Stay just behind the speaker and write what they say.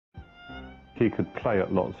he could play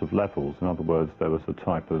at lots of levels. In other words, there was a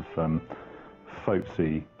type of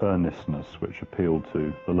folksy earnestness which appealed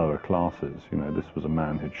to the lower classes. You know, this was a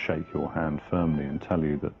man who'd shake your hand firmly and tell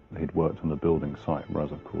you that he'd worked on the building site,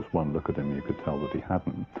 whereas, of course, one look at him, you could tell that he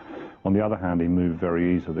hadn't. On the other hand, he moved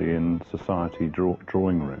very easily in society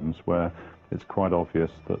drawing rooms, where it's quite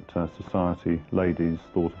obvious that society ladies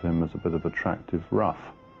thought of him as a bit of attractive rough,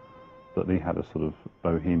 that he had a sort of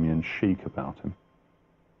bohemian chic about him.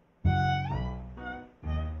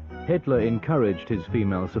 Hitler encouraged his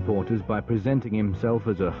female supporters by presenting himself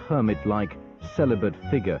as a hermit-like, celibate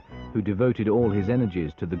figure who devoted all his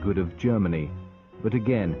energies to the good of Germany. But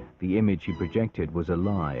again, the image he projected was a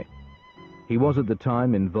lie. He was at the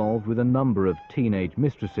time involved with a number of teenage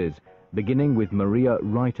mistresses, beginning with Maria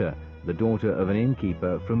Reiter, the daughter of an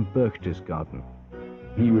innkeeper from Berchtesgaden.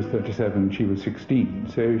 He was 37, she was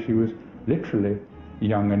 16, so she was literally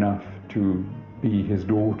young enough to be his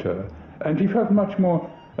daughter. And he felt much more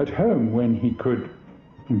at home when he could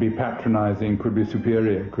be patronizing, could be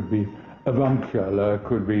superior, could be avuncular,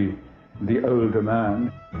 could be the older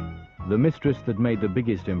man. The mistress that made the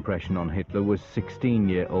biggest impression on Hitler was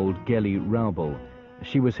 16-year-old Geli Raubel.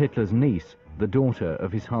 She was Hitler's niece, the daughter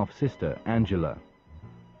of his half-sister, Angela.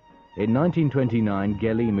 In 1929,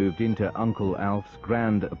 Geli moved into Uncle Alf's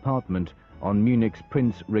grand apartment on Munich's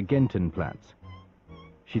Prinz Regentenplatz.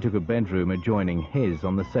 She took a bedroom adjoining his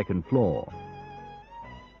on the second floor.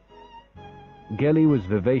 Geli was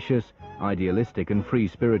vivacious, idealistic and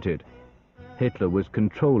free-spirited. Hitler was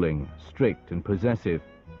controlling, strict and possessive.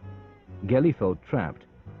 Geli felt trapped,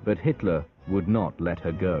 but Hitler would not let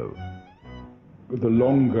her go. The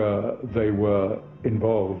longer they were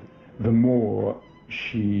involved, the more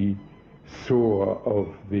she saw of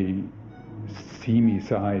the seamy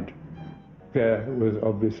side. There was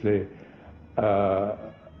obviously a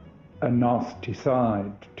nasty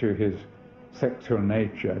side to his sexual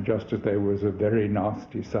nature, just as there was a very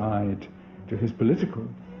nasty side to his political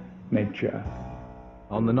nature.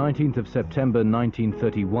 On the 19th of September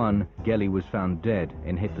 1931, Geli was found dead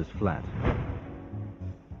in Hitler's flat.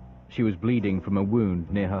 She was bleeding from a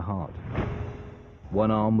wound near her heart.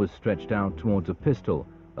 One arm was stretched out towards a pistol,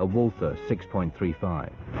 a Walther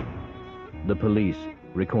 6.35. The police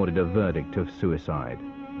recorded a verdict of suicide.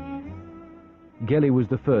 Geli was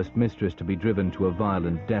the first mistress to be driven to a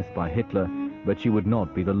violent death by Hitler, but she would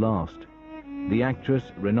not be the last. The actress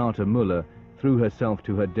Renate Müller threw herself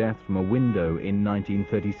to her death from a window in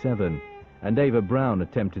 1937, and Eva Braun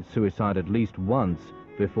attempted suicide at least once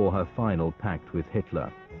before her final pact with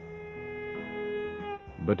Hitler.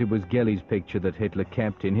 But it was Geli's picture that Hitler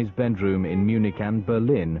kept in his bedroom in Munich and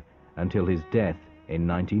Berlin until his death in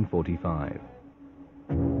 1945.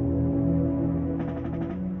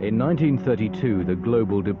 In 1932, the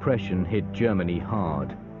global depression hit Germany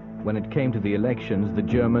hard. When it came to the elections, the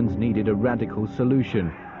Germans needed a radical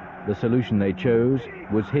solution. The solution they chose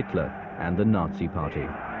was Hitler and the Nazi Party.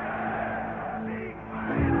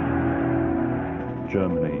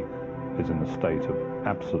 Germany is in a state of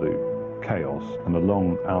absolute chaos, and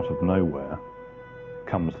along out of nowhere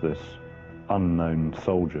comes this unknown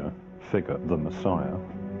soldier figure, the Messiah,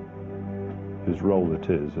 whose role it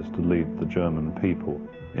is to lead the German people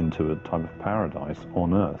into a type of paradise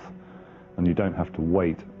on earth. And you don't have to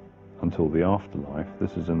wait until the afterlife.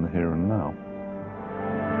 This is in the here and now.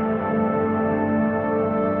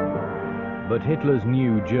 But Hitler's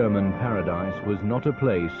new German paradise was not a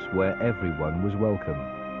place where everyone was welcome.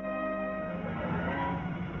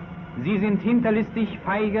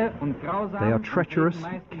 They are treacherous,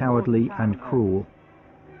 cowardly and cruel,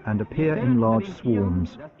 and appear in large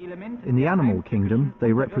swarms. In the animal kingdom,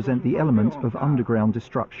 they represent the element of underground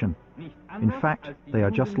destruction. In fact, they are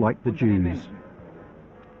just like the Jews.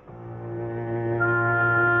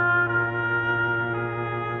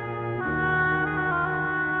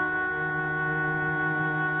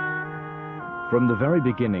 From the very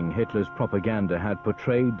beginning, Hitler's propaganda had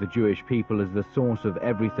portrayed the Jewish people as the source of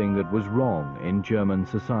everything that was wrong in German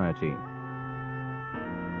society.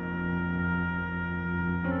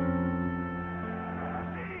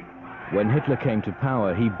 When Hitler came to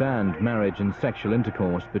power, he banned marriage and sexual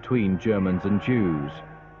intercourse between Germans and Jews.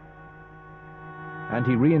 And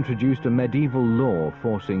he reintroduced a medieval law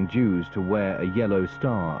forcing Jews to wear a yellow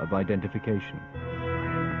star of identification.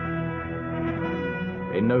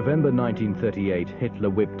 In November 1938, Hitler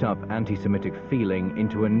whipped up anti-Semitic feeling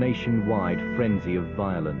into a nationwide frenzy of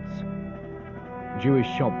violence. Jewish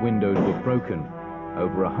shop windows were broken,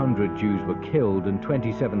 over 100 Jews were killed, and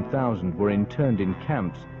 27,000 were interned in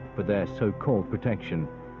camps for their so-called protection.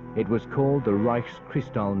 It was called the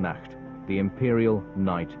Reichskristallnacht, the Imperial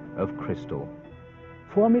Night of Crystal.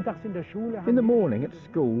 In the morning at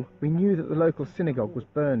school, we knew that the local synagogue was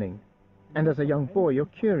burning. And as a young boy, you're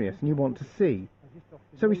curious and you want to see.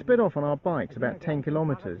 So we sped off on our bikes about 10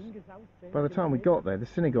 kilometers. By the time we got there, the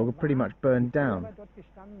synagogue had pretty much burned down.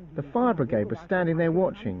 The fire brigade was standing there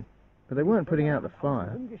watching, but they weren't putting out the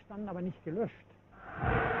fire.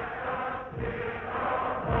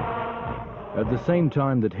 At the same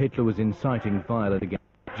time that Hitler was inciting violence against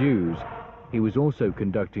Jews, he was also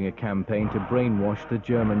conducting a campaign to brainwash the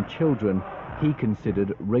German children he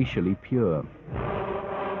considered racially pure.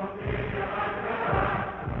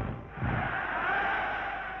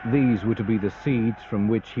 These were to be the seeds from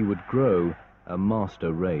which he would grow a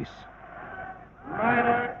master race.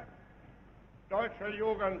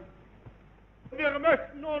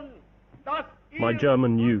 My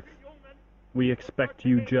German youth, we expect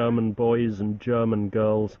you German boys and German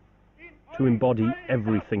girls to embody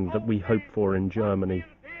everything that we hope for in Germany.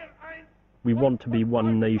 We want to be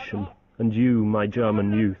one nation, and you, my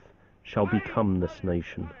German youth, shall become this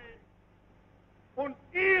nation. Und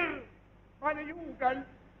ihr, meine Jugend,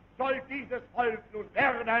 soll dieses Volk nun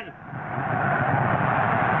werden.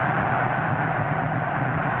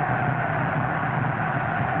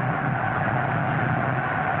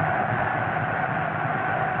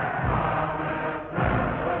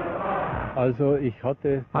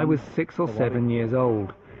 I was 6 or 7 years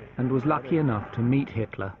old and was lucky enough to meet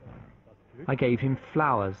Hitler. I gave him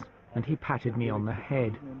flowers and he patted me on the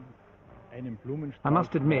head. I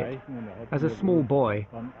must admit, as a small boy,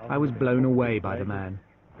 I was blown away by the man.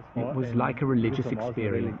 It was like a religious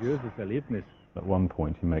experience. At one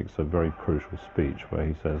point he makes a very crucial speech where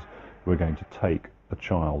he says, we're going to take a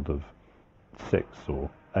child of 6 or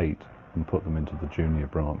 8 and put them into the junior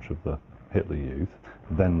branch of the Hitler Youth.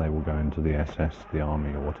 Then they will go into the SS, the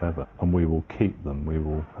army or whatever, and we will keep them, we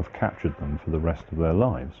will have captured them for the rest of their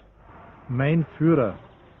lives. Mein Führer.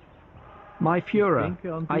 My Führer,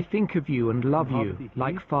 I think of you and love you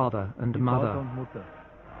like father and mother.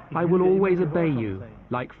 I will always obey you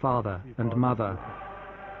like father and mother.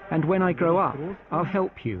 And when I grow up, I'll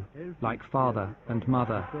help you like father and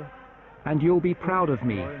mother. And you'll be proud of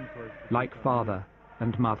me like father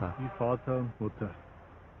and mother.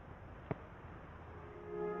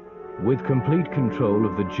 With complete control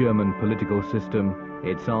of the German political system,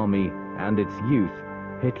 its army and its youth,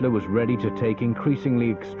 Hitler was ready to take increasingly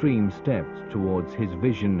extreme steps towards his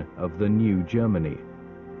vision of the new Germany.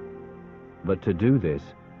 But to do this,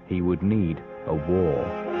 he would need a war.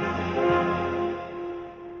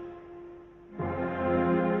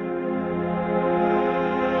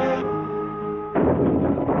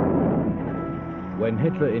 When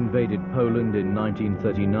Hitler invaded Poland in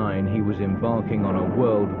 1939, he was embarking on a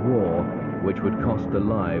world war which would cost the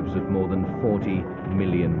lives of more than 40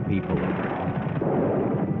 million people.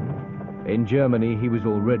 In Germany, he was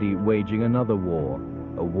already waging another war,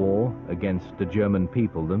 a war against the German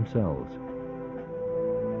people themselves.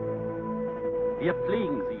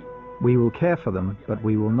 We will care for them, but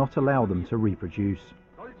we will not allow them to reproduce.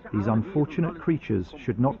 These unfortunate creatures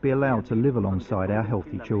should not be allowed to live alongside our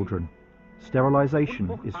healthy children.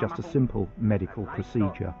 Sterilization is just a simple medical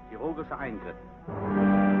procedure.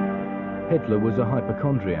 Hitler was a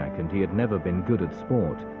hypochondriac and he had never been good at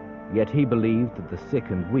sport, yet he believed that the sick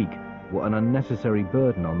and weak were an unnecessary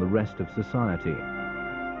burden on the rest of society.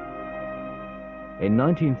 In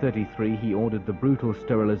 1933, he ordered the brutal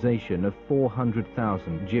sterilization of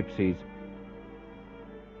 400,000 gypsies,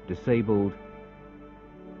 disabled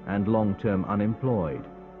and long-term unemployed,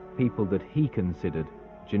 people that he considered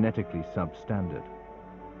genetically substandard.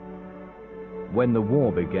 When the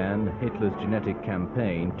war began, Hitler's genetic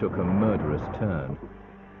campaign took a murderous turn.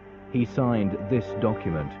 He signed this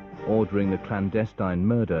document ordering the clandestine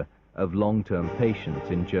murder of long-term patients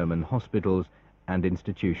in German hospitals and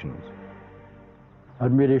institutions. The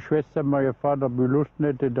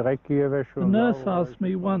nurse asked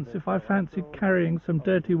me once if I fancied carrying some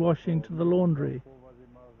dirty washing to the laundry.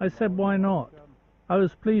 I said why not? I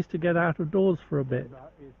was pleased to get out of doors for a bit.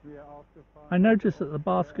 I noticed that the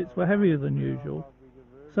baskets were heavier than usual,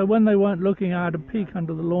 so when they weren't looking, I had a peek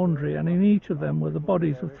under the laundry, and in each of them were the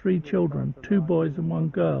bodies of 3 children, 2 boys and 1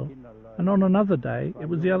 girl, and on another day it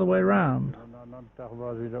was the other way round.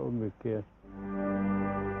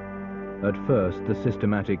 At first, the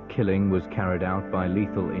systematic killing was carried out by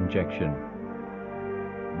lethal injection.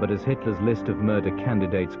 But as Hitler's list of murder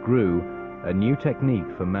candidates grew, a new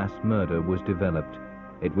technique for mass murder was developed.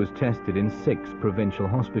 It was tested in 6 provincial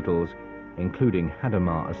hospitals, including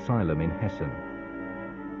Hadamar Asylum in Hessen.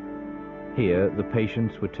 Here, the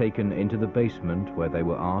patients were taken into the basement where they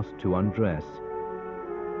were asked to undress.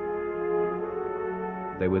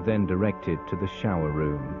 They were then directed to the shower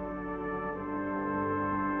room.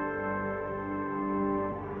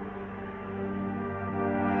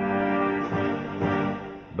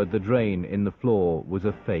 But the drain in the floor was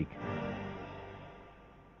a fake.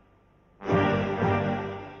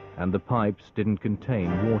 And the pipes didn't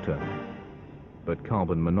contain water, but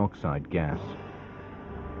carbon monoxide gas.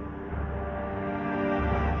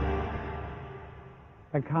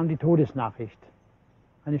 Dann kam die Todesnachricht.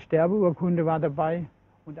 Eine Sterbeurkunde war dabei.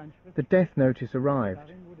 The death notice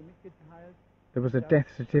arrived. There was a death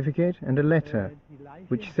certificate and a letter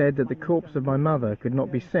which said that the corpse of my mother could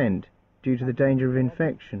not be sent due to the danger of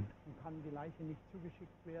infection.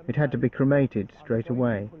 It had to be cremated straight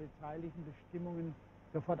away.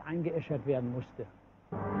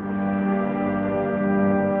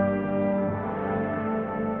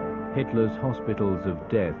 Hitler's hospitals of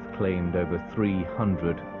death claimed over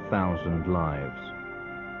 300,000 lives.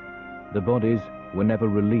 The bodies were never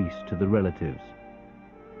released to the relatives,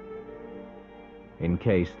 in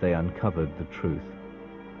case they uncovered the truth.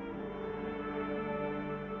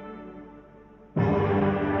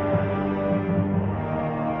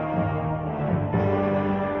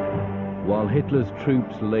 While Hitler's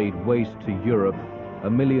troops laid waste to Europe, a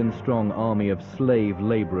million-strong army of slave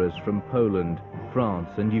laborers from Poland, France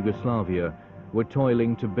and Yugoslavia were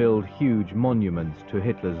toiling to build huge monuments to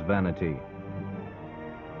Hitler's vanity.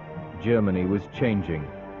 Germany was changing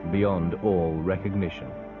beyond all recognition.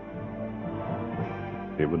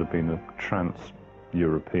 It would have been a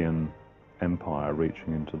trans-European empire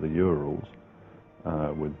reaching into the Urals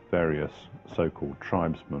with various so-called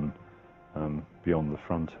tribesmen beyond the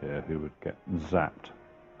frontier who would get zapped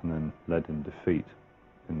and then led in defeat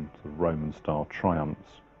into Roman-style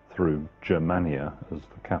triumphs through Germania, as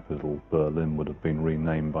the capital, Berlin, would have been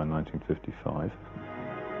renamed by 1955.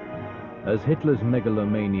 As Hitler's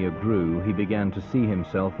megalomania grew, he began to see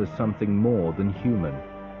himself as something more than human.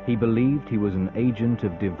 He believed he was an agent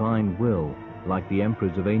of divine will, like the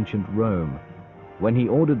emperors of ancient Rome. When he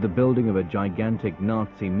ordered the building of a gigantic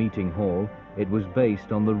Nazi meeting hall, it was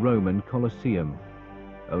based on the Roman Colosseum.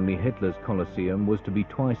 Only Hitler's Colosseum was to be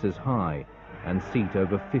twice as high and seat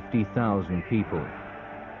over 50,000 people.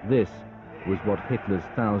 This was what Hitler's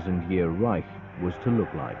 1,000-year Reich was to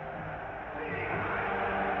look like.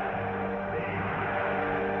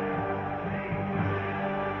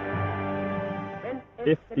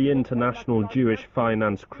 If the international Jewish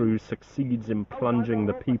finance crew succeeds in plunging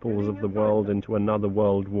the peoples of the world into another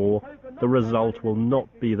world war, the result will not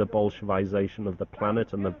be the Bolshevization of the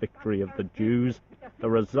planet and the victory of the Jews. The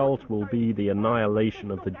result will be the annihilation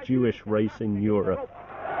of the Jewish race in Europe.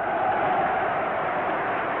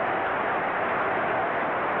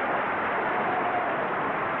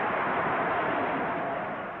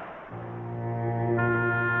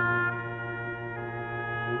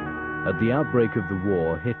 At the outbreak of the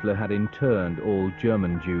war, Hitler had interned all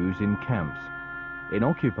German Jews in camps. In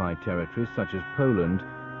occupied territories such as Poland,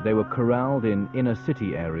 they were corralled in inner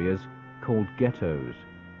city areas called ghettos.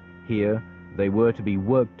 Here, they were to be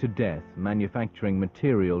worked to death, manufacturing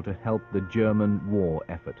material to help the German war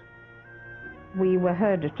effort. We were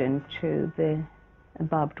herded into the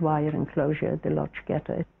barbed wire enclosure, the Lodz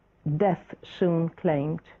ghetto. Death soon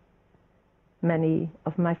claimed many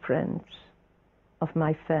of my friends, of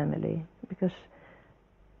my family, because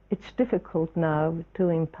it's difficult now to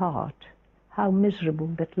impart how miserable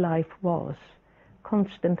that life was.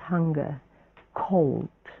 Constant hunger, cold,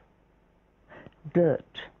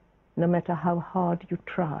 dirt, no matter how hard you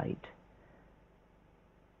tried.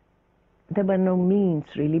 There were no means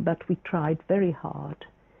really, but we tried very hard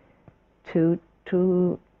to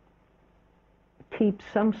keep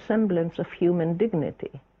some semblance of human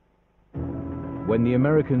dignity. When the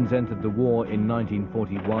Americans entered the war in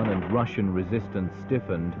 1941 and Russian resistance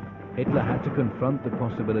stiffened, Hitler had to confront the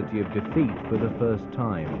possibility of defeat for the first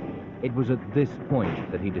time. It was at this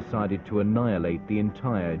point that he decided to annihilate the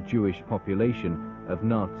entire Jewish population of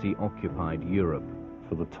Nazi-occupied Europe.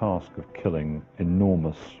 For the task of killing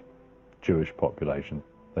enormous Jewish population,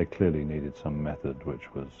 they clearly needed some method which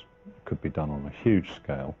could be done on a huge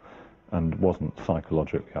scale and wasn't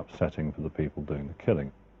psychologically upsetting for the people doing the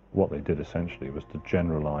killing. What they did essentially was to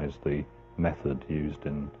generalize the method used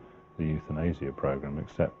in the euthanasia program,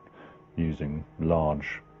 except using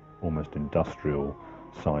large, almost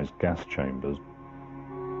industrial-sized gas chambers.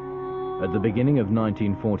 At the beginning of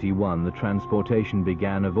 1941, the transportation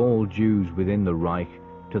began of all Jews within the Reich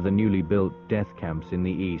to the newly built death camps in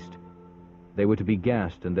the east. They were to be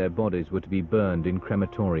gassed and their bodies were to be burned in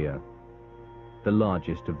crematoria. The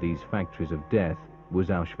largest of these factories of death was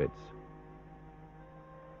Auschwitz.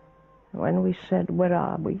 When we said, "Where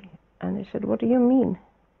are we?" and he said, "What do you mean?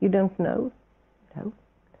 You don't know? No.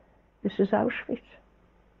 This is Auschwitz.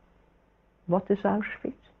 What is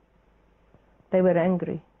Auschwitz? They were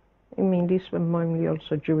angry. I mean, these were mainly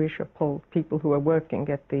also Jewish or Polish people who were working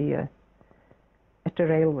at the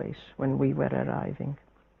railways when we were arriving.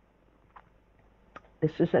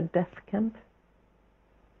 This is a death camp.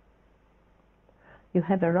 You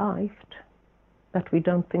have arrived, but we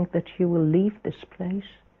don't think that you will leave this place.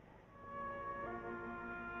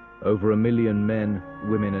 Over 1 million men,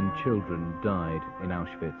 women and children died in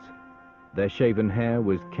Auschwitz. Their shaven hair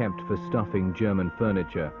was kept for stuffing German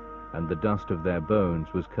furniture, and the dust of their bones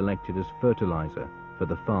was collected as fertilizer for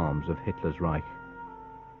the farms of Hitler's Reich.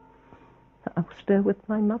 I was there with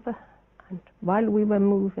my mother, and while we were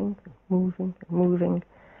moving,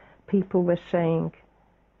 people were saying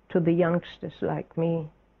to the youngsters like me,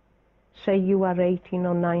 say you are 18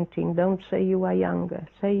 or 19, don't say you are younger,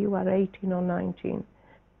 say you are 18 or 19.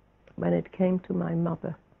 When it came to my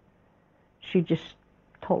mother, she just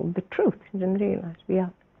told the truth. She didn't realize we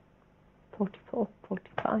are 44,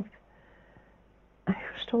 45. I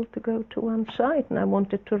was told to go to one side, and I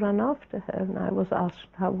wanted to run after her, and I was asked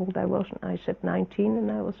how old I was, and I said 19,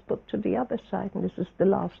 and I was put to the other side, and this is the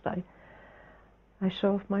last I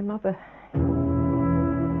saw of my mother.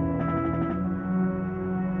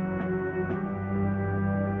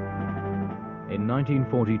 In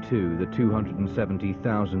 1942, the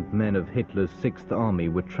 270,000 men of Hitler's Sixth Army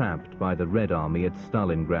were trapped by the Red Army at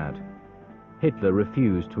Stalingrad. Hitler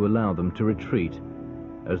refused to allow them to retreat.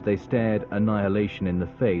 As they stared annihilation in the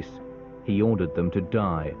face, he ordered them to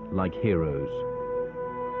die like heroes.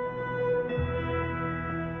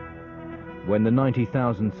 When the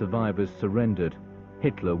 90,000 survivors surrendered,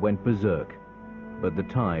 Hitler went berserk. But the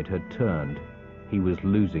tide had turned. He was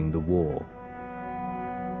losing the war.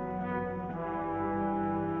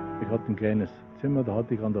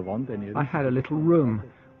 I had a little room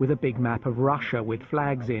with a big map of Russia with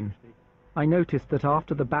flags in. I noticed that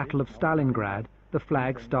after the Battle of Stalingrad, the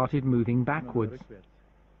flag started moving backwards.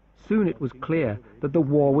 Soon it was clear that the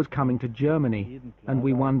war was coming to Germany, and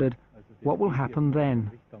we wondered, what will happen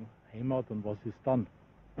then?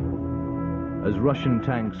 As Russian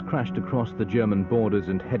tanks crashed across the German borders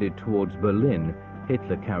and headed towards Berlin,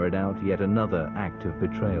 Hitler carried out yet another act of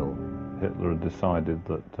betrayal. Hitler had decided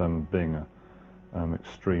that, being an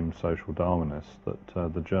extreme social Darwinist,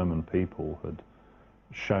 that the German people had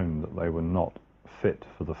shown that they were not fit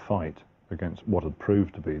for the fight against what had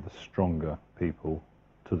proved to be the stronger people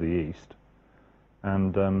to the east.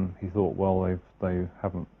 And he thought, well, they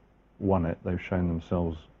haven't won it, they've shown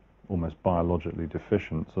themselves almost biologically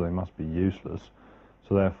deficient, so they must be useless.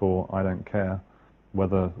 So therefore, I don't care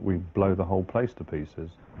whether we blow the whole place to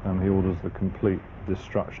pieces. And he orders the complete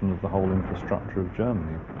destruction of the whole infrastructure of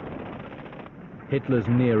Germany. Hitler's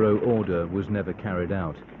Nero order was never carried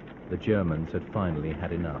out. The Germans had finally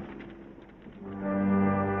had enough.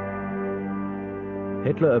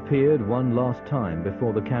 Hitler appeared one last time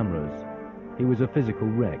before the cameras. He was a physical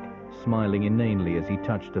wreck, smiling inanely as he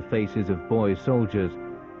touched the faces of boy soldiers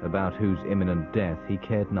about whose imminent death he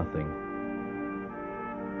cared nothing.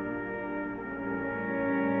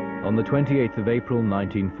 On the 28th of April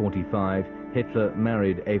 1945, Hitler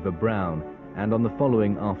married Eva Braun, and on the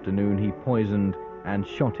following afternoon he poisoned and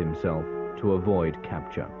shot himself to avoid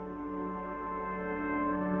capture.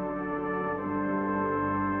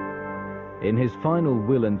 In his final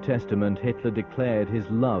will and testament, Hitler declared his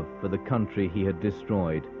love for the country he had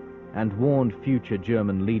destroyed and warned future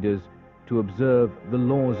German leaders to observe the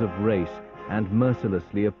laws of race and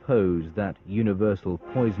mercilessly oppose that universal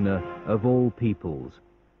poisoner of all peoples,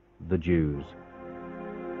 the Jews.